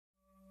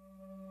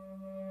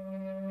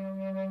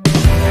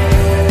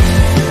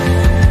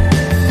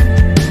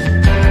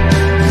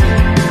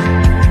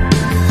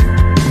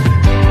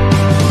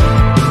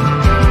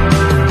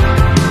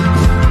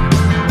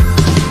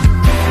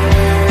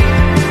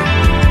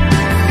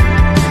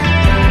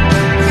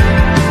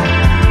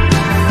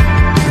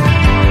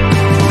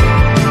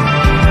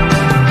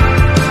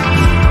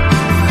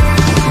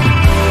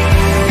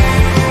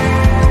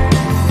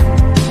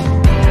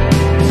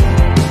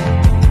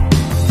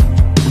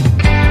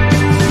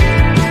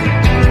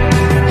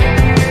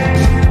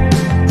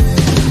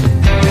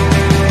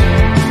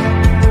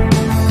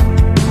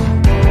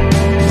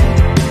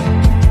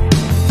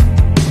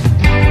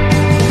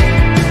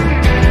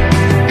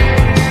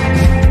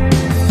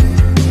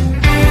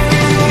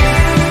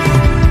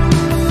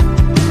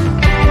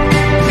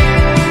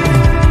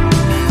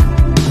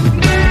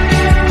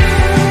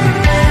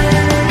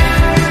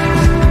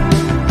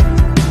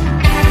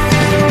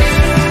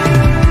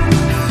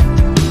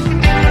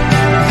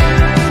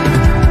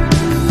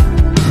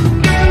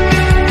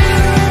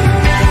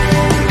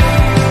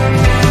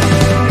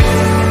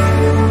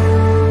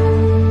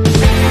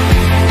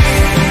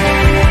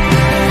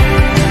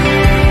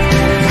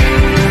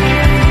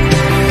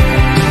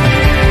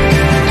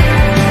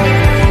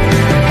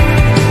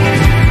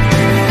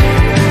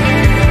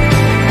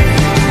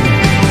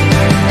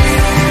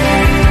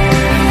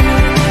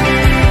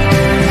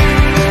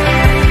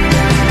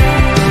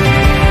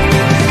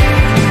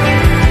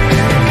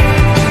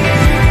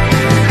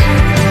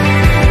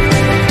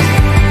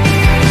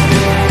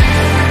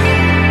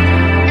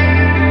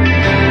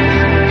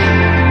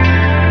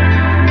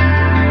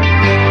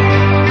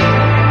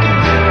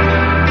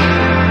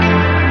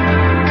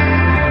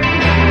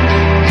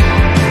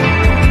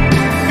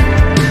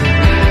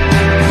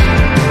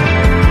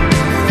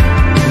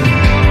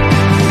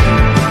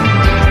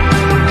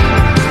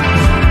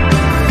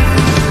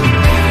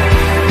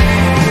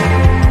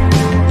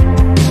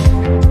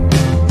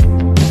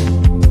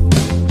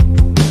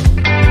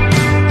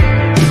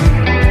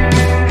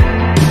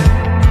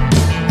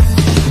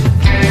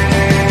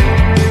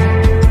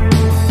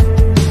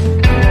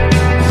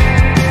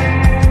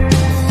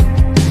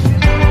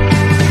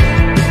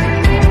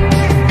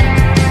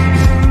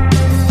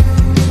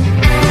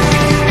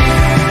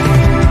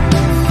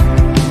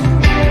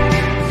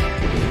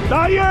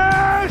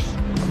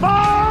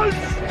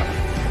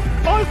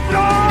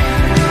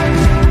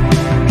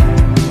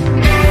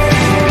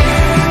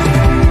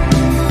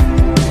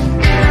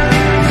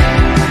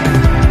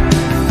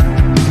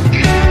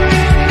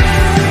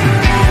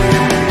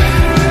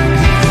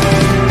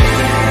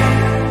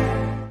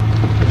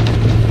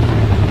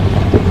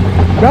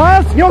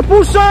Nie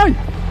odpuszczaj!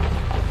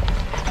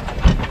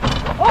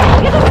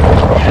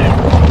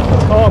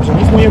 Dobrze,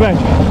 nic mu nie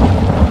będzie.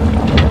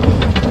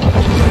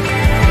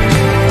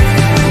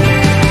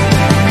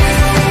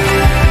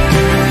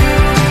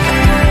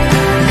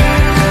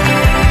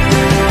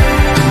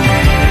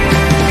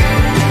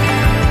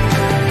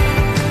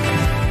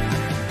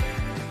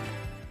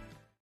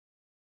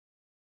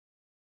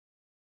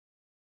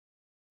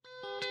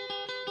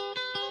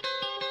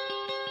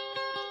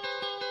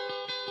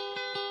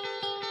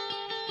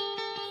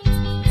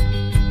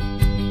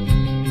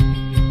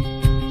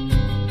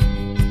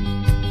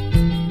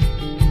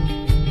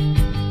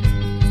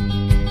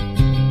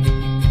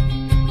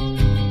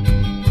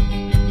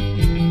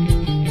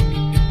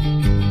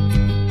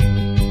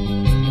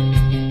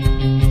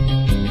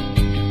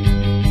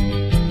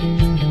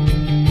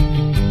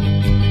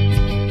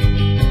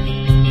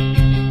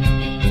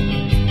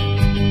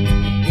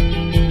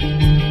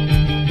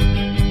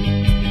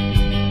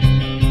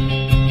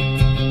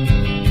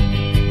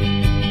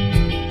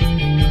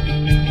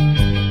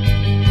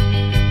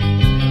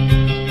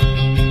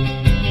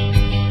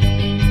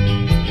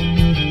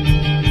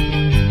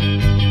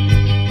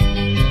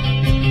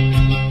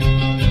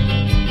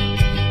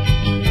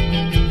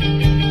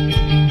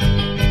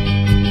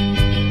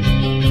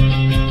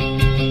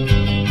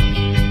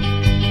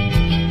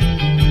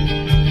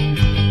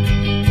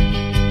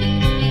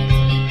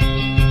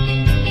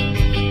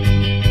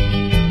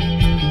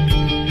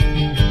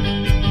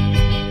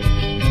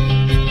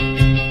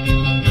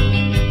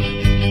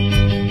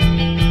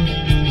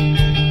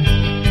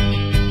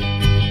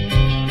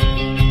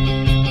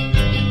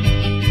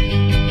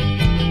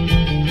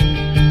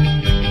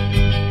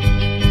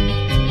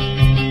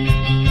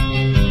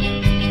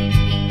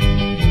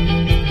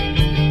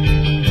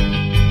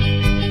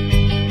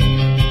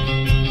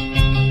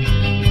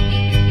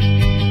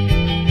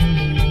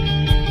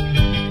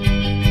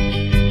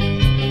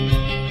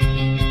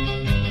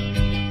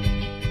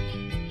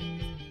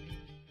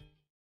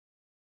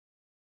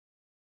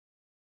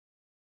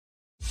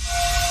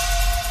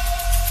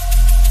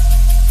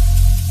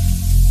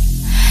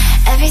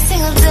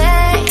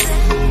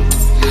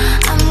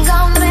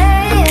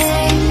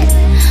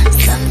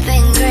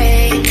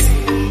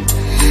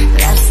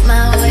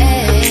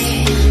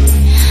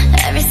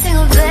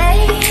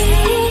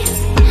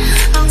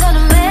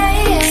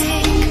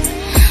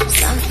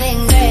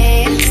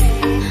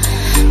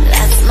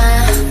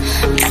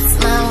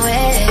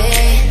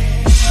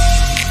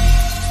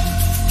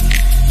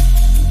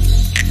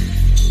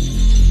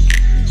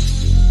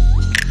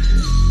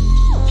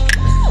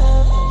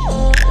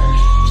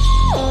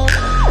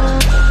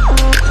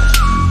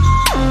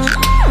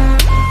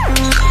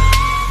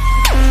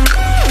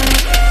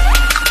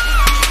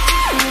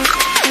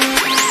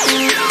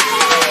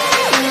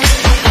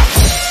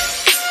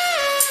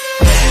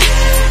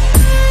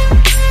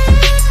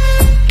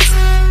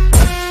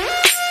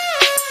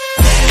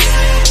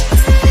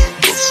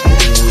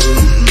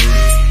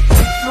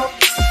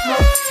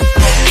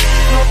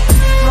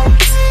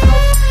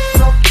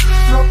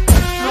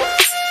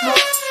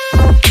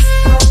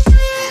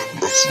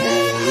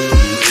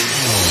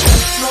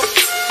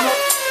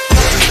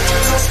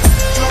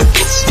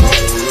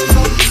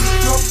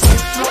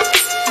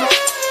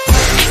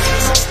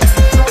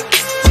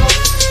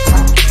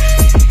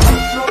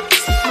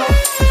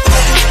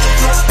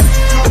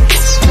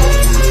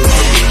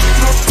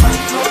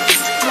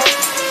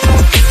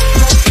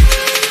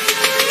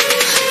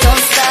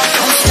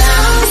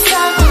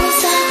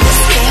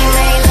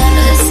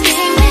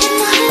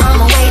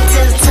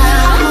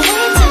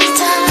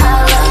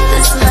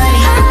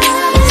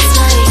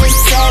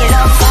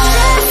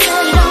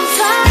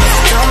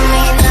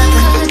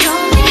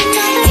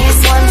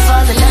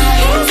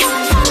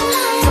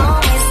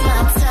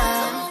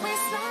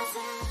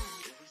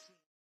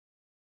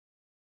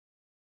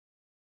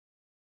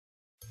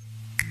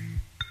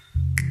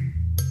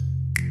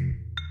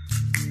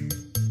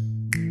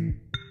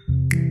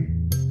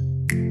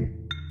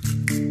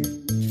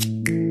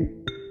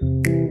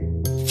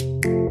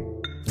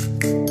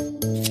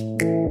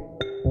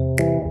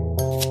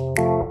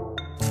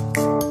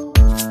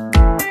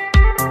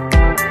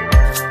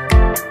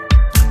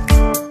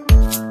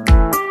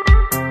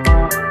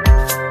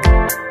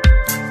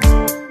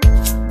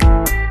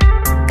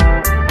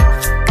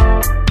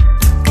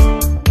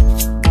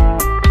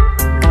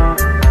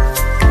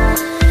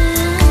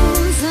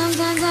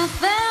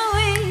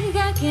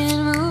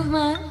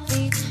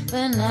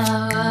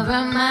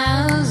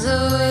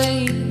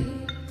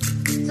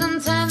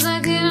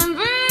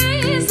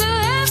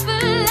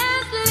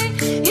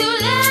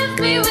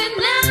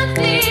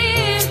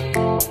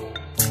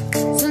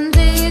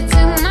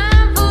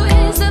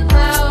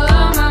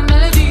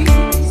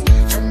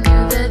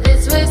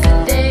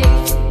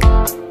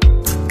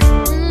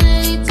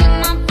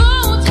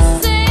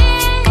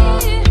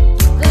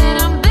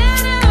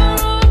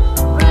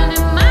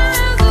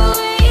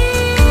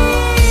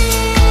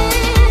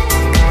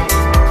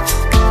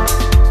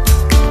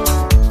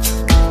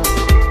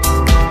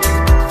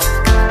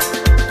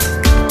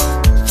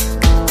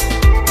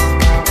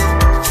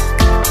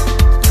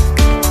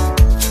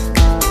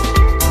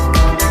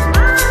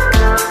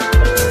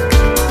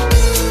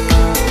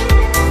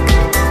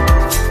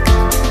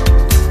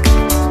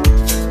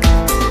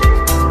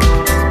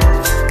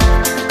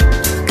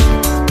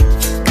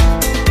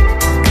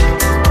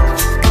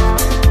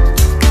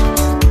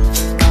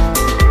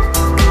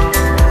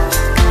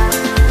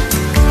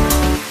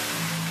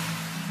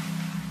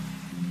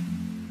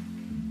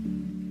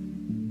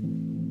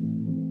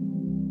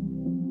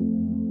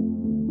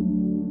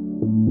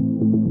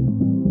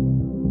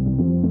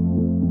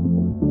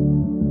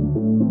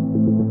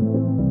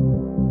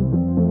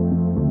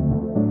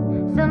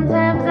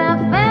 Sometimes I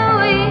feel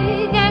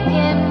weak, I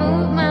can't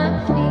move my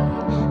feet.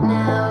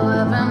 Now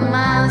we're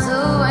miles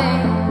away.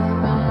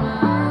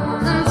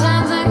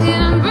 Sometimes I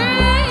can't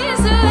breathe,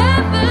 so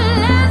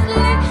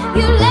effortlessly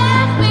you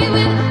left me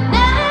with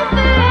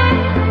nothing.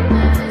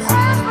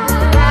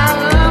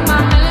 Power of my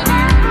melody,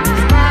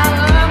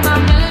 power of my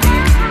melody,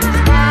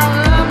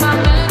 power of my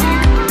melody,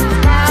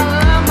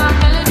 power of my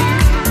melody,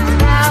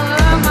 power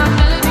of my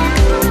melody,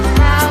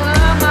 power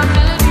of my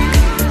melody.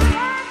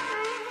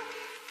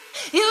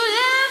 You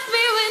left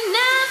me with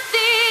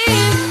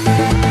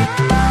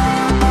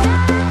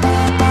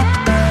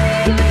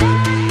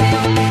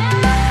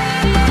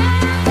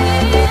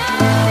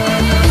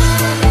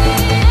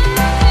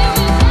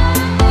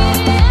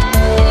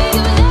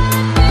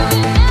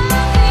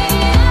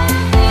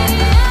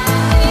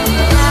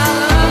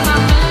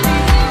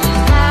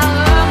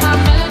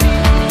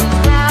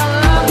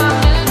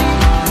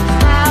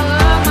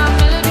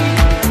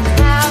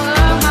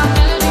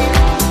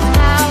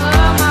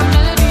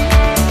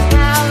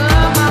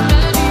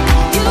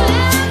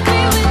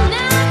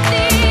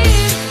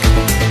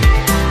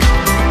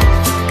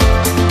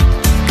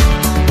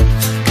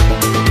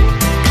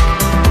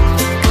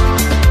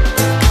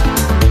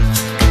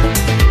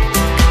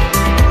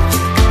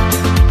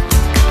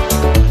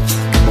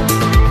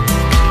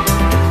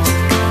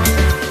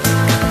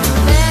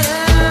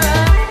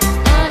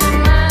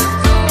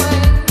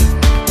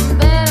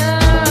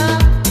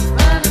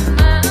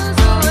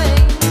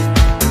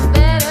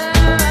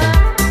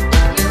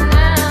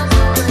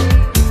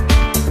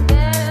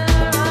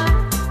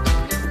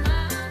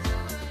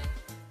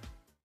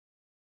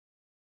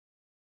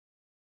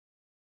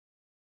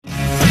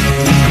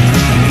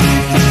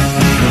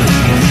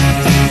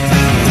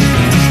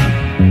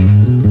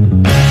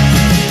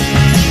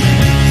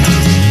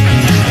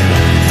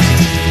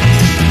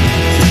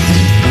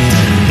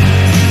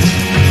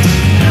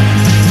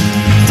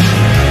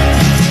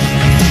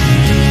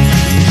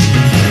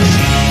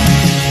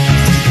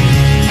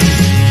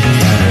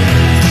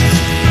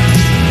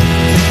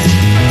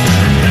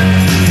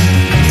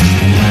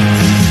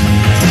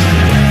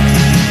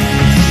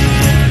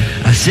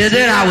said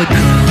that I would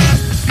come.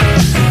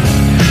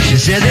 She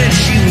said that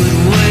she would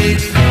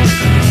wait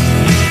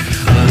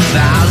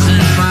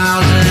 1,000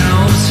 miles and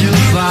oh so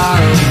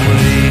far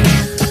away.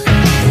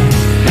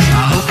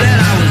 I hope that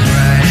I was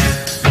right.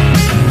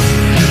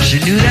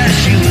 She knew that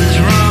she was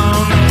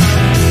wrong,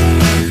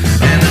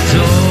 and the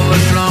door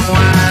was flung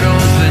wide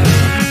open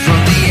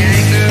from the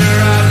anger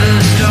of the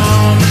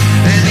storm.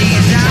 And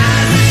these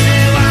eyes that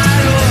stay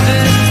wide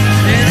open,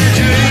 and the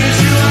dreams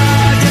too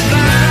hard to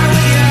find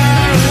when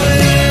you're away.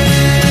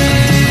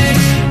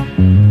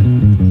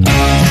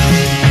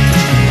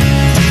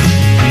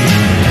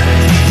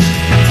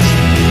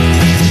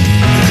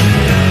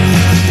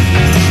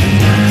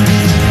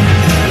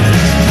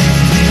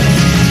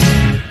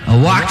 I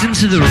walked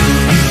into the room.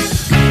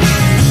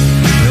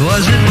 There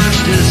wasn't much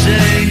to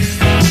say.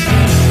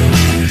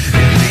 If the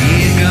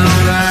year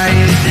gone by,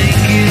 you think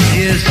it's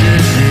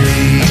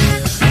yesterday.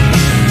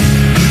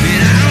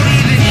 And I don't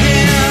even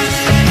care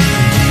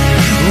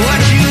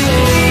what you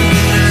owe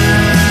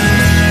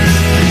tonight,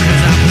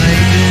 'cause I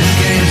played this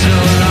game so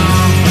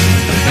long,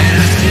 and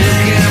I still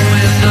can't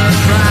win the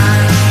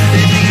prize.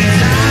 And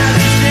these eyes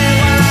are still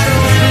wide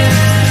open,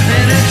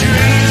 and the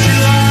dreams too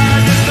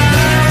hard to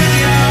find when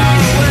you're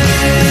away.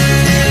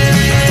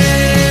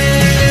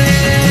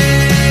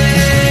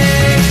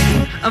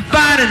 I'm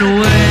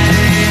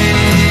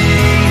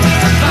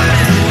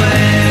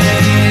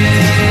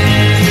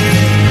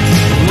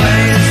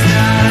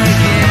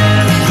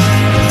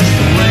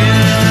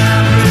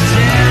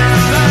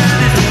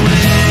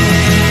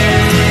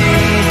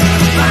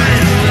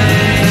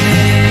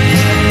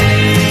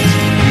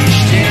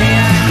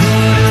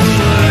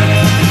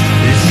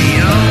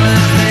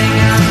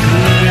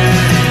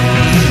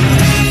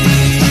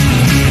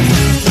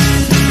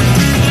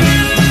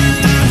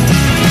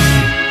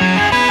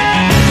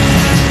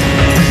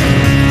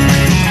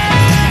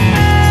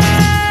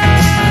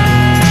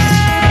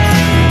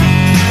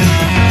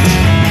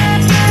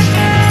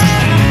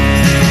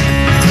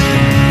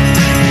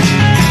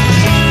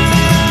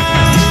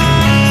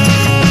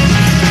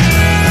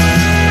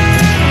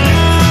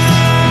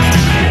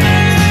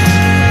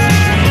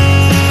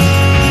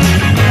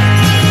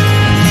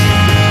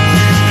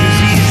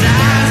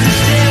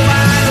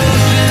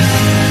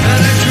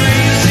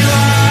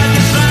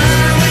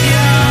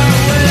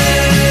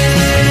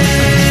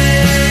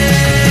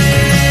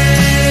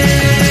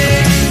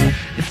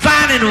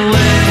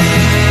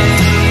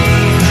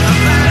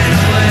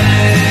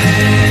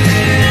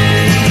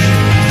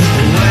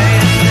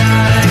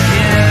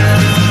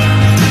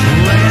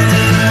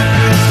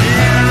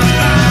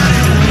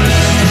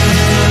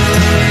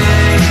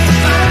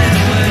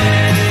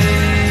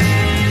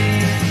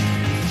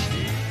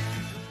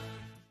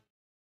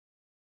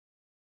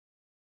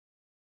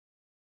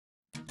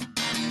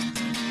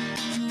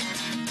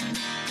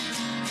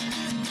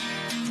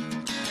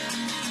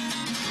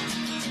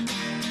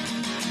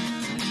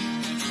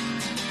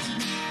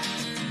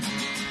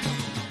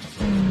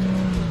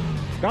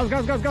Gaz,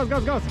 gaz, gaz, gaz,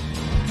 gaz, gaz.